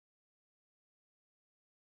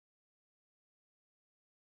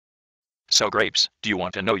So Grapes, do you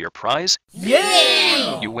want to know your prize?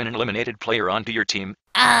 Yeah! You win an eliminated player onto your team.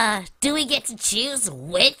 Do we get to choose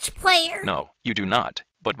which player? No, you do not.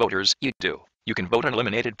 But voters, you do. You can vote an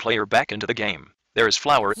eliminated player back into the game. There is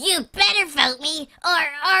Flower. You better vote me, or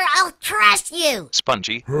I'll trash you!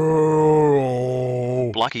 Spongy.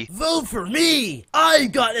 Blocky. Vote for me! I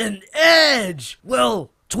got an edge! Well,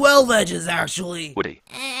 12 edges, actually. Woody.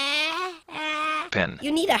 Pen.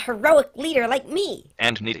 You need a heroic leader like me.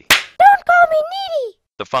 And Needy. Don't call me needy!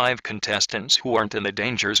 The 5 contestants who aren't in the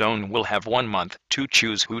danger zone will have 1 month to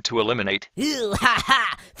choose who to eliminate. Ooh,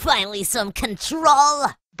 ha! Finally some control!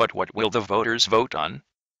 But what will the voters vote on?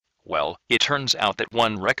 Well, it turns out that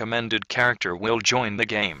one recommended character will join the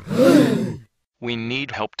game. We need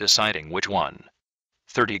help deciding which one.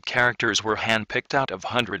 30 characters were handpicked out of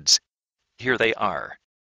hundreds. Here they are.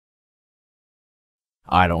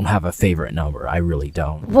 I don't have a favorite number, I really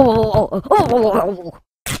don't.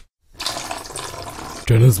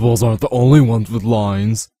 Tennis balls aren't the only ones with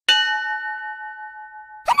lines.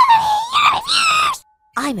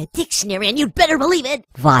 I'm a dictionary and you'd better believe it!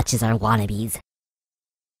 Watches are wannabes.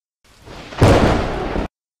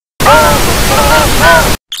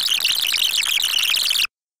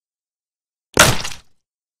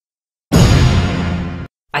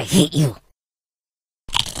 I hate you.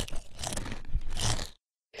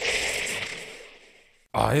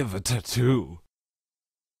 I have a tattoo.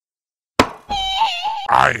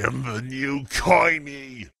 I am the new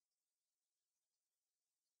Coiny!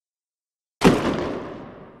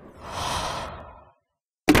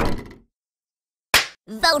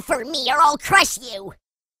 Vote for me or I'll crush you!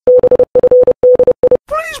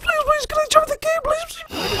 Please, can I join the game,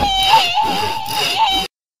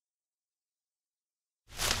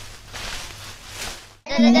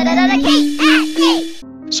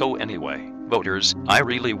 please? So anyway, voters, I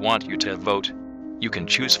really want you to vote. You can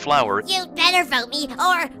choose Flower. You better vote me,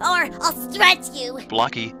 or I'll stretch you!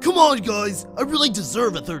 Blocky. Come on, guys! I really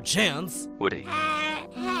deserve a third chance. Woody.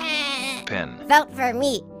 Pen. Vote for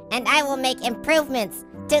me, and I will make improvements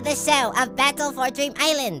to the show of Battle for Dream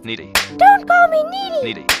Island. Needy. Don't call me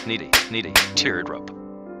needy! Needy. Teardrop.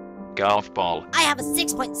 Golf ball. I have a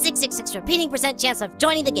 6.666 repeating % chance of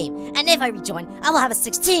joining the game, and if I rejoin, I will have a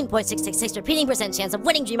 16.666 repeating % chance of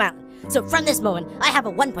winning Dream Island. So from this moment, I have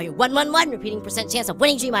a 1.111 repeating % chance of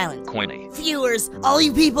winning Dream Island. Coiny. Viewers, all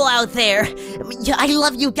you people out there, I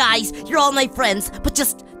love you guys, you're all my friends, but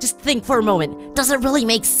just think for a moment. Does it really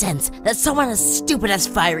make sense that someone as stupid as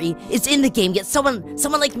Fiery is in the game, yet someone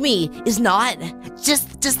like me is not?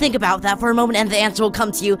 Just think about that for a moment and the answer will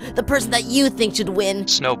come to you. The person that you think should win.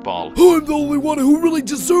 Snowball. I'm the only one who really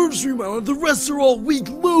deserves Dream Island, the rest are all weak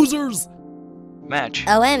losers! Match.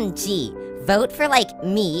 OMG. Vote for, like,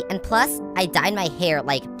 me, and plus, I dyed my hair,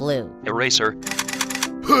 like, blue. Eraser.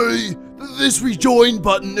 Hey, this rejoin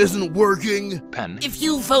button isn't working. Pen. If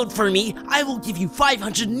you vote for me, I will give you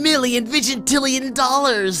 $500 million vigintillion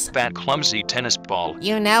dollars. Fat clumsy tennis ball.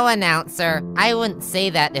 You know, announcer, I wouldn't say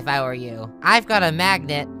that if I were you. I've got a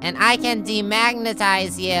magnet, and I can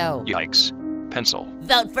demagnetize you. Yikes. Pencil.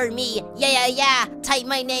 Vote for me, yeah, type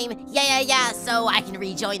my name, yeah, so I can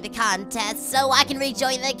rejoin the contest,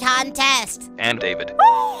 And David.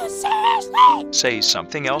 Oh, seriously? Say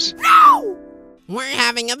something else. No! We're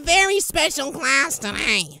having a very special class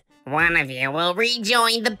today. One of you will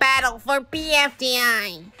rejoin the battle for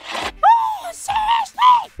BFDI. Oh,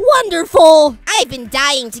 seriously? Wonderful! I've been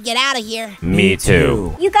dying to get out of here. Me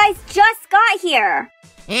too. You guys just got here.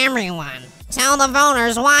 Everyone, tell the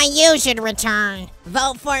voters why you should return.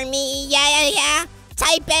 Vote for me, yeah.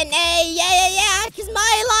 Type NA, yeah, cause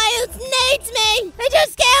my alliance needs me. They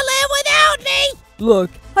just can't live without me.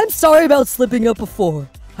 Look, I'm sorry about slipping up before.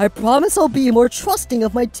 I promise I'll be more trusting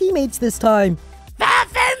of my teammates this time. Vote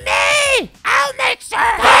for me! I'll make sure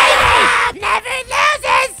he never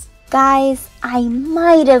loses! Guys, I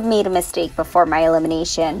might have made a mistake before my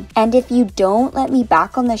elimination. And if you don't let me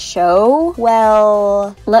back on the show,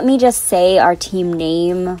 well, let me just say our team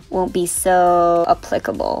name won't be so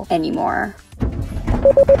applicable anymore.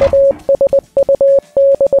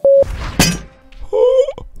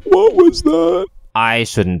 What was that? I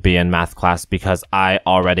shouldn't be in math class because I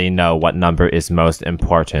already know what number is most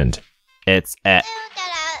important. It's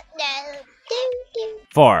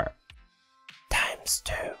 4 times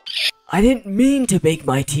 2. I didn't mean to make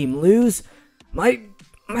my team lose. My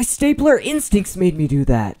stapler instincts made me do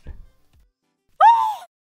that.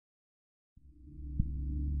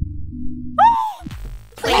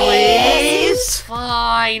 Please?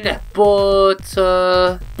 Fine, but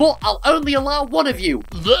I'll only allow one of you.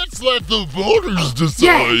 Let's let the voters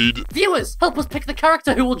decide. Yeah. Viewers, help us pick the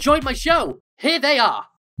character who will join my show. Here they are.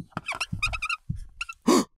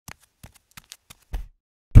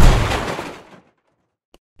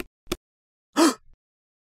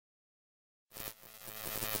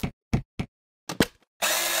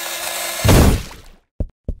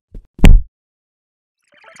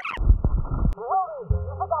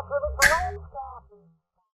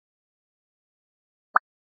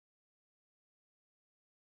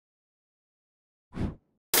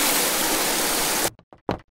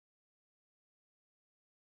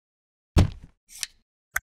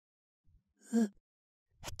 I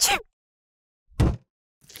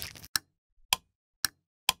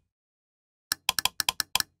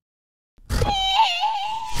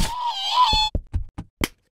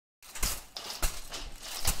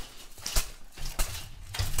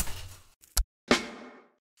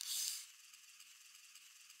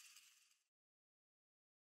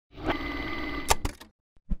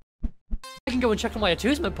can go and check on my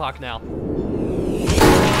amusement park now.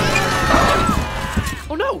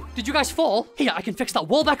 Oh no! Did you guys fall? Here, I can fix that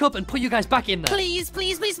wall back up and put you guys back in there. Please,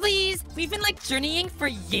 please, please, please. We've been like journeying for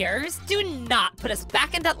years. Do not put us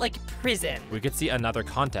back in that like prison. We could see another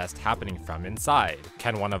contest happening from inside.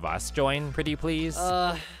 Can one of us join, pretty please?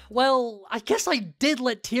 Well, I guess I did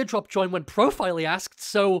let Teardrop join when Profiley asked,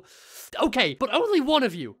 so... Okay, but only one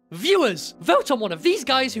of you. Viewers, vote on one of these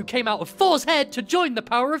guys who came out of 4's head to join the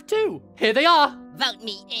power of 2. Here they are. Vote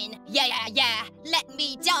me in. Yeah, yeah, yeah. Let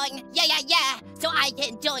me join. Yeah, yeah, yeah. So I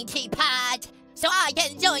can join TPOT. So I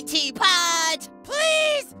can join TPOT.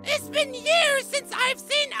 Please! It's been years since I've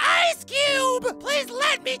seen Ice Cube! Please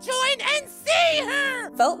let me join and see her!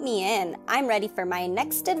 Vote me in. I'm ready for my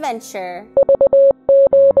next adventure.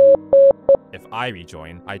 If I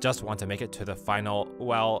rejoin, I just want to make it to the final,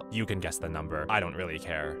 well, you can guess the number. I don't really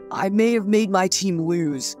care. I may have made my team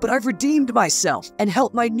lose, but I've redeemed myself and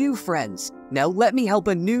helped my new friends. Now let me help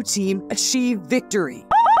a new team achieve victory.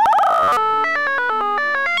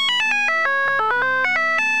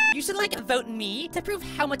 You should like vote me to prove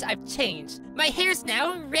how much I've changed. My hair's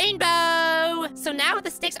now rainbow. So now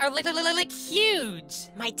the stakes are like huge.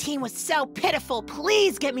 My team was so pitiful.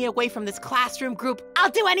 Please get me away from this classroom group.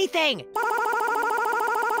 I'll do anything.